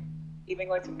say that. Even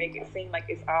going to make it seem like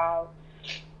it's all.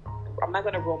 I'm not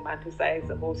gonna romanticize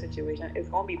the whole situation. It's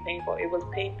gonna be painful. It was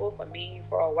painful for me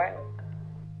for a while.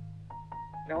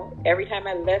 Every time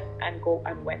I left and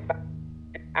went back.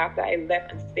 After I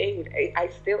left and stayed, I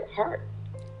still hurt.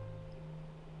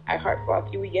 I hurt for a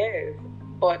few years,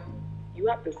 but you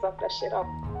have to suck that shit up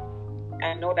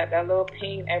and know that little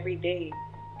pain every day,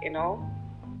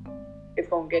 it's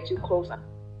gonna get you closer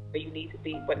where you need to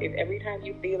be. But if every time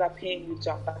you feel that pain, you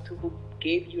jump back to who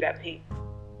gave you that pain,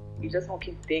 you just gonna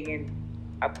keep digging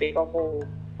a bigger hole.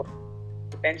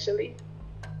 Eventually,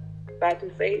 bad to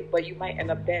say, but you might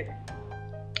end up dead,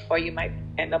 or you might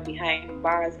end up behind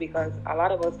bars because a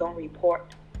lot of us don't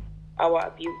report our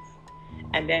abuse.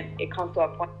 And then it comes to a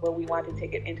point where we want to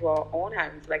take it into our own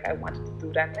hands, like I wanted to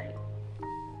do that night.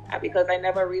 Because I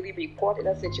never really reported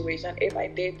a situation. If I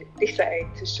did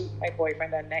decide to shoot my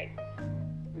boyfriend that night,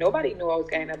 nobody knew I was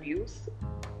getting abused.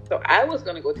 So I was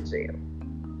going to go to jail.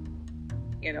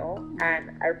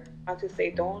 And I want to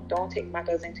say, don't take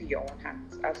matters into your own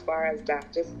hands. As far as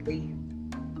that, just leave.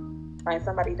 Find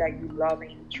somebody that you love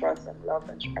and you trust and love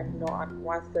and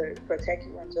wants to protect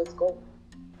you, and just go.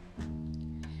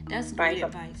 That's great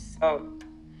advice.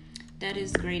 That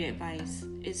is great advice,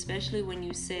 especially when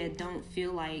you said don't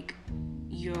feel like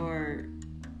you're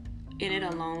in it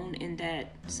alone and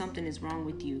that something is wrong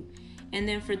with you. And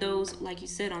then for those, like you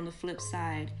said, on the flip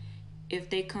side,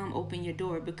 if they come open your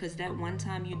door, because that one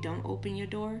time you don't open your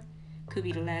door could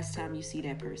be the last time you see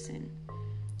that person.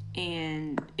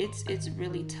 And it's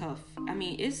really tough. I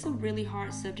mean, it's a really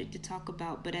hard subject to talk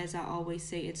about, but as I always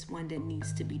say, it's one that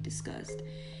needs to be discussed,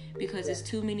 because it's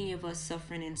too many of us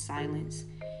suffering in silence.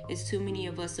 It's too many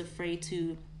of us afraid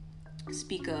to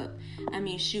speak up. I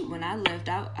mean, shoot, when I left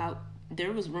out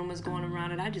there was rumors going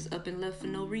around and I just up and left for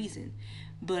no reason.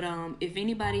 But if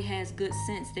anybody has good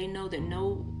sense, they know that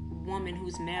no woman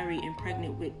who's married and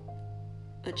pregnant with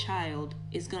a child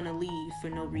is gonna leave for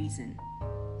no reason.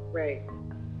 Right.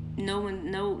 No one,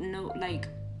 no, like,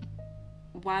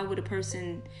 why would a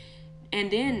person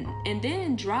and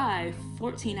then drive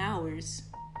 14 hours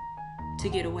to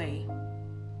get away?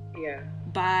 Yeah.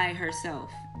 By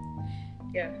herself.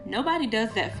 Yeah. Nobody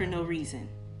does that for no reason.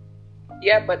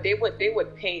 Yeah, but they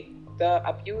would paint, the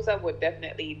abuser would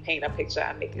definitely paint a picture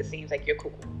and make it seem like you're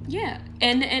cuckoo. Yeah,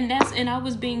 and I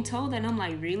was being told that, and I'm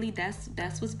like, really? That's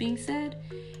what's being said?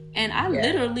 And I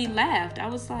literally laughed. I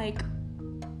was like,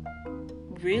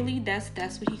 really? That's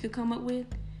what he could come up with?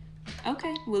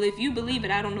 Okay, well, if you believe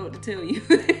it, I don't know what to tell you.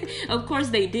 Of course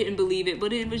they didn't believe it,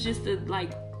 but it was just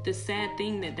the sad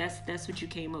thing that's what you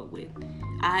came up with.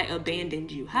 I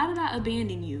abandoned you. How did I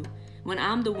abandon you when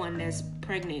I'm the one that's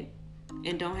pregnant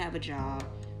and don't have a job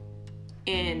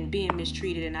and being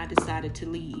mistreated, and I decided to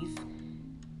leave?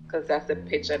 Because that's the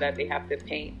picture that they have to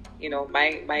paint. You know,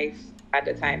 my at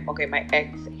the time, okay, my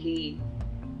ex, he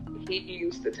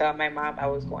used to tell my mom I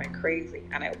was going crazy,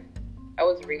 and I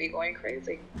was really going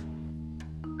crazy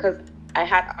because I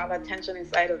had all the tension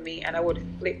inside of me, and I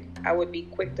would be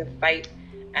quick to fight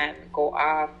and go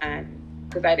off, and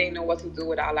because I didn't know what to do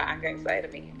with all the anger inside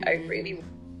of me. I really,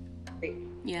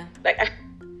 like,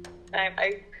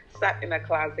 I sat in a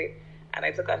closet and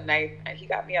I took a knife, and he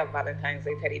got me a Valentine's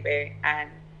Day teddy bear, and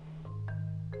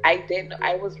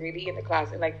I was really in the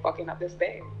closet, like, fucking up this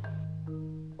thing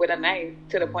with a knife,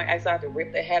 to the point I started to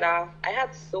rip the head off. I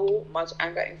had so much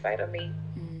anger inside of me,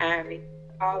 and I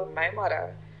called my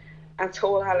mother and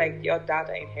told her, like, your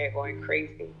daughter in here going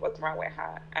crazy. What's wrong with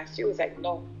her? And she was like,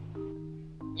 no,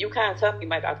 you can't tell me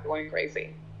my daughter going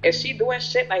crazy. If she doing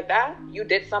shit like that, you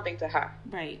did something to her.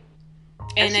 Right.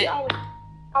 And she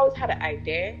always had an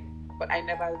idea, but I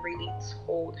never really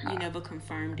told her. You never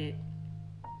confirmed it.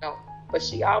 No. But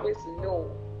she always knew.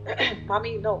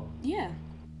 Mommy, no. Yeah.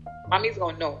 Mommy's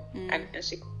gonna know. And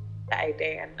she had the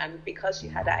idea. And because she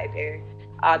had the idea,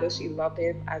 although she loved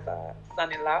him as a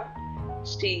son-in-law,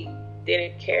 she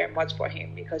didn't care much for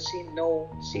him, because she know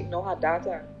her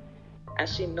daughter, and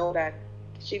she know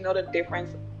the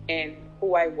difference in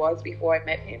who I was before I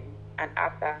met him and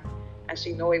after, and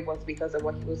she know it was because of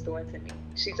what he was doing to me.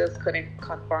 She just couldn't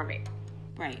confirm it.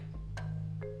 Right.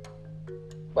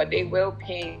 But they will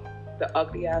paint the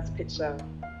ugly ass picture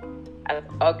as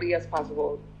ugly as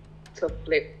possible to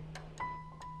flip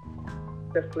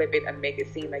it and make it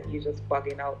seem like you just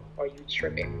bugging out or you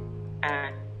tripping.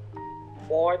 And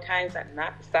more times than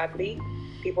not, sadly,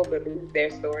 people believe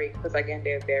their story because, again,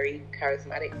 they're very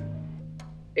charismatic.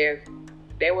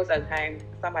 There was a time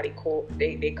somebody called,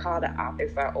 they called the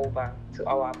officer over to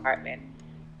our apartment,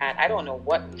 and I don't know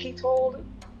what he told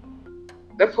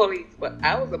the police, but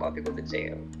I was about to go to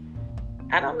jail.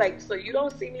 And I'm like, so you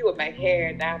don't see me with my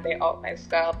hair down there off my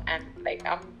scalp, and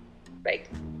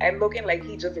I'm looking like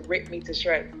he just ripped me to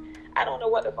shreds. I don't know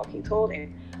what the fuck he told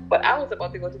him, but I was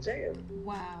about to go to jail.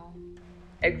 Wow.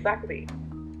 Exactly.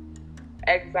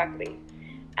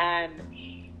 And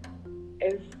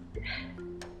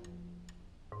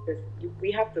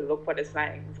we have to look for the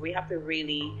signs. We have to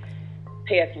really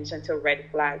pay attention to red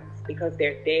flags, because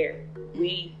they're there.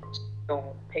 We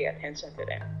don't pay attention to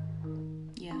them.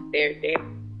 Yeah. They're there.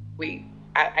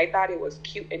 I thought it was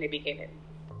cute in the beginning.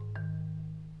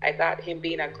 I thought him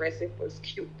being aggressive was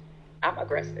cute. I'm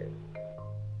aggressive.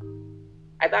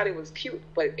 I thought it was cute,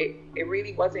 but it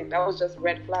really wasn't. That was just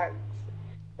red flags.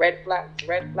 Red flags.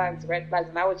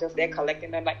 And I was just there collecting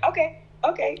them, like, okay.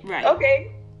 Right.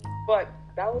 Okay. But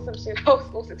that was some shit I was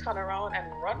supposed to turn around and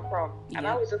run from. And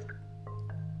I was just...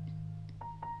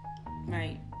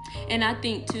 Right. And I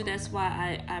think, too, that's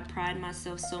why I pride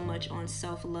myself so much on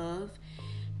self-love,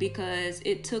 because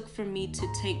it took for me to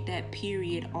take that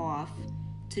period off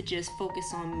to just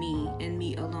focus on me and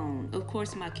me alone. Of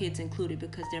course, my kids included,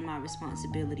 because they're my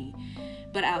responsibility.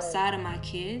 But outside of my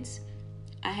kids,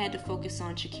 I had to focus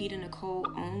on Chiquita Nicole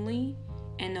only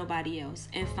and nobody else,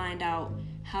 and find out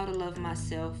how to love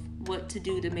myself, what to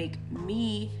do to make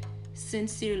me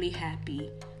sincerely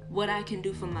happy what I can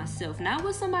do for myself, not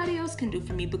what somebody else can do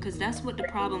for me, because that's what the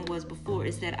problem was before,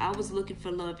 is that I was looking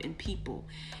for love in people,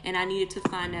 and I needed to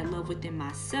find that love within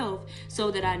myself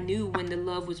so that I knew when the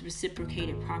love was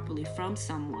reciprocated properly from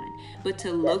someone. But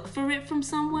to look for it from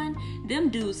someone, them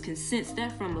dudes can sense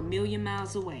that from a million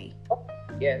miles away.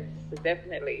 Yes,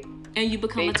 definitely. And you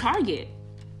become a target.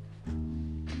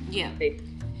 Yeah.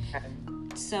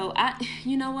 So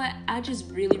you know what? I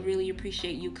just really, really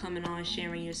appreciate you coming on,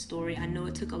 sharing your story. I know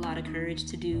it took a lot of courage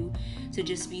to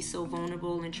just be so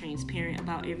vulnerable and transparent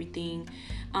about everything.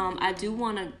 I do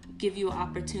want to give you an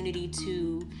opportunity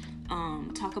to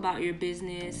talk about your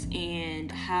business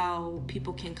and how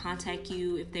people can contact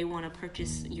you if they want to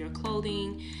purchase your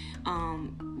clothing,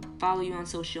 follow you on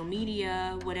social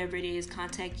media, whatever it is,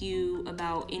 contact you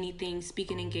about anything,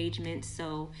 speaking engagements.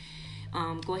 So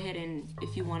go ahead and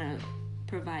if you want to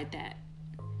provide that.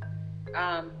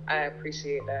 I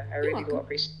appreciate that. I really do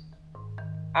appreciate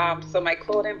it. So my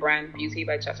clothing brand, Beauty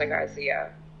by Chacha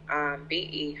Garcia,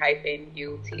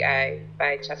 BE-UTI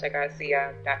by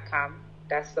ChachaGarcia.com.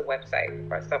 That's the website,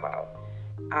 first of all.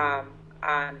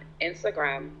 On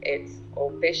Instagram, it's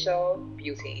Official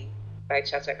Beauty by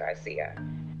Chacha Garcia.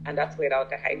 And that's without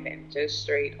the hyphen, just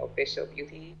straight Official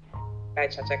Beauty by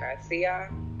Chacha Garcia.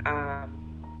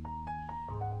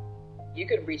 You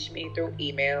can reach me through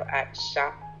email at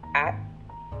shop@BE-UTI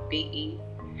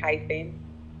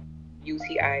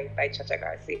by Chacha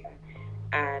Garcia.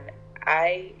 And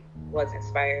I was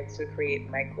inspired to create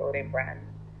my clothing brand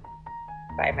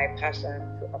by my passion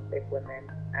to uplift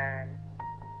women and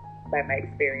by my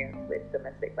experience with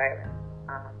domestic violence.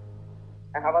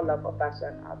 I have a love for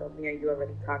fashion, although me and you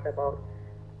already talked about.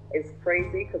 It's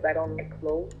crazy because I don't like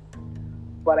clothes,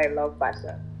 but I love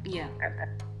fashion. Yeah.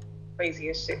 And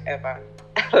craziest shit ever.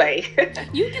 Like,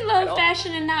 you can love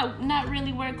fashion and not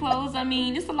really wear clothes. I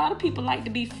mean, just a lot of people like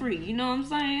to be free. You know what I'm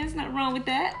saying? There's nothing wrong with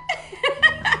that.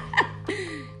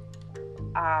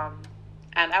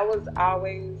 And I was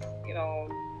always,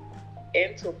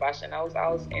 into fashion. I was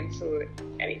always into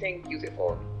anything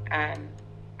beautiful, and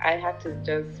I had to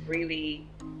just really,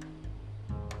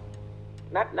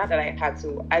 not that I had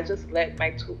to, I just let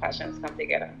my two passions come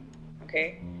together.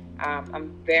 Okay,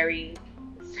 I'm very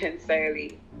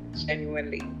sincerely,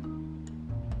 genuinely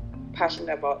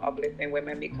passionate about uplifting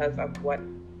women because of what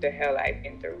the hell I've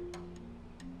been through.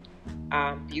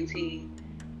 Beauty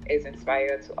is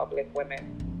inspired to uplift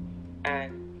women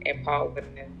and empower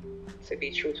women to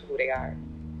be true to who they are,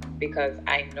 because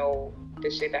I know the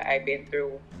shit that I've been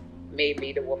through made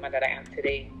me the woman that I am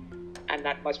today, and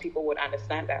not much people would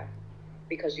understand that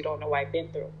because you don't know what I've been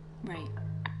through. Right.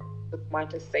 I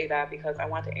want to say that because I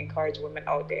want to encourage women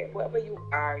out there, whoever you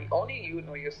are, only you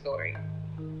know your story.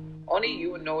 Only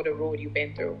you know the road you've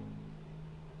been through.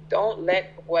 Don't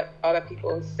let what other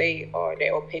people say or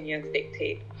their opinions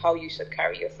dictate how you should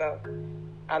carry yourself.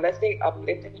 Unless they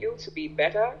uplifting you to be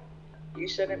better, you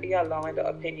shouldn't be allowing the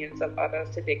opinions of others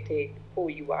to dictate who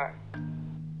you are.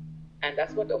 And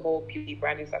that's what the whole beauty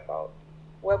brand is about.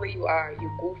 Whoever you are, you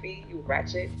goofy, you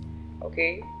ratchet,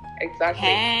 okay? Exactly.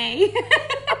 Hey.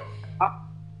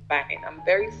 Fine. I'm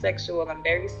very sexual, I'm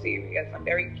very serious, I'm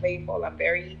very playful, I'm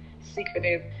very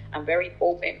secretive, I'm very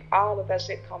open. All of that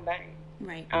shit combined.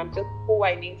 Right. I'm just who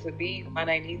I need to be when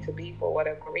I need to be for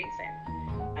whatever reason.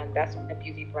 And that's what the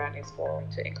beauty brand is for,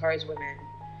 to encourage women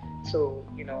to,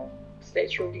 stay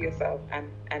true to yourself and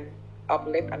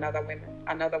uplift another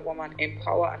woman,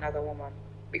 empower another woman.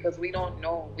 Because we don't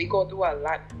know. We go through a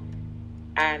lot,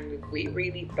 and we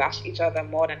really bash each other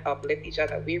more than uplift each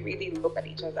other. We really look at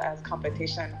each other as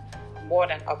competition more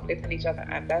than uplifting each other,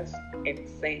 and that's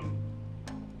insane.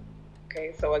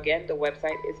 Okay, so again, the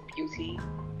website is Beauty,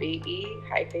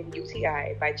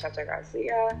 BE-UTI by Chacha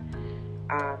Garcia.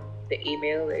 The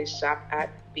email is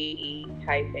shop@BE-UTI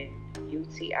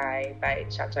by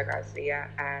Chacha Garcia,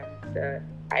 and the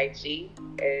IG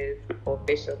is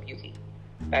Official Beauty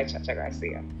by Chacha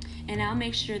Garcia. And I'll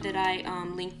make sure that I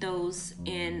link those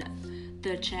in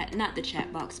the chat, not the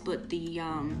chat box, but the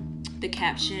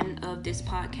caption of this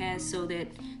podcast, so that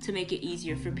to make it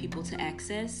easier for people to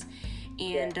access.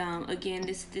 And again,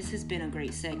 this has been a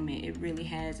great segment. It really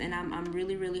has. And I'm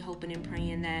really, really hoping and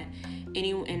praying that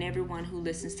anyone and everyone who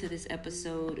listens to this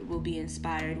episode will be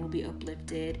inspired, will be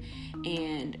uplifted,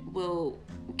 and will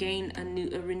gain a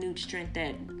renewed strength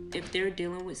that if they're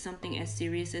dealing with something as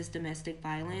serious as domestic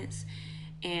violence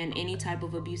and any type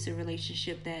of abusive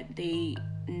relationship, that they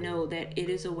know that it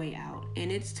is a way out.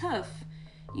 And it's tough.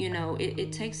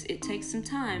 It takes some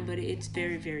time, but it's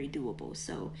very, very doable.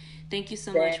 So thank you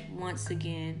so much once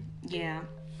again. Yeah.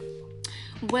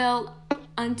 Well,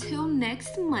 until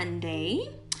next Monday,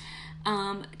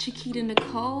 Chiquita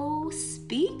Nicole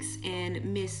Speaks and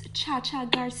Miss Cha-Cha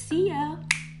Garcia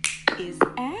is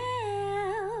out.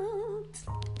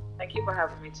 Thank you for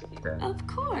having me, Chiquita. Of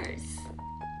course.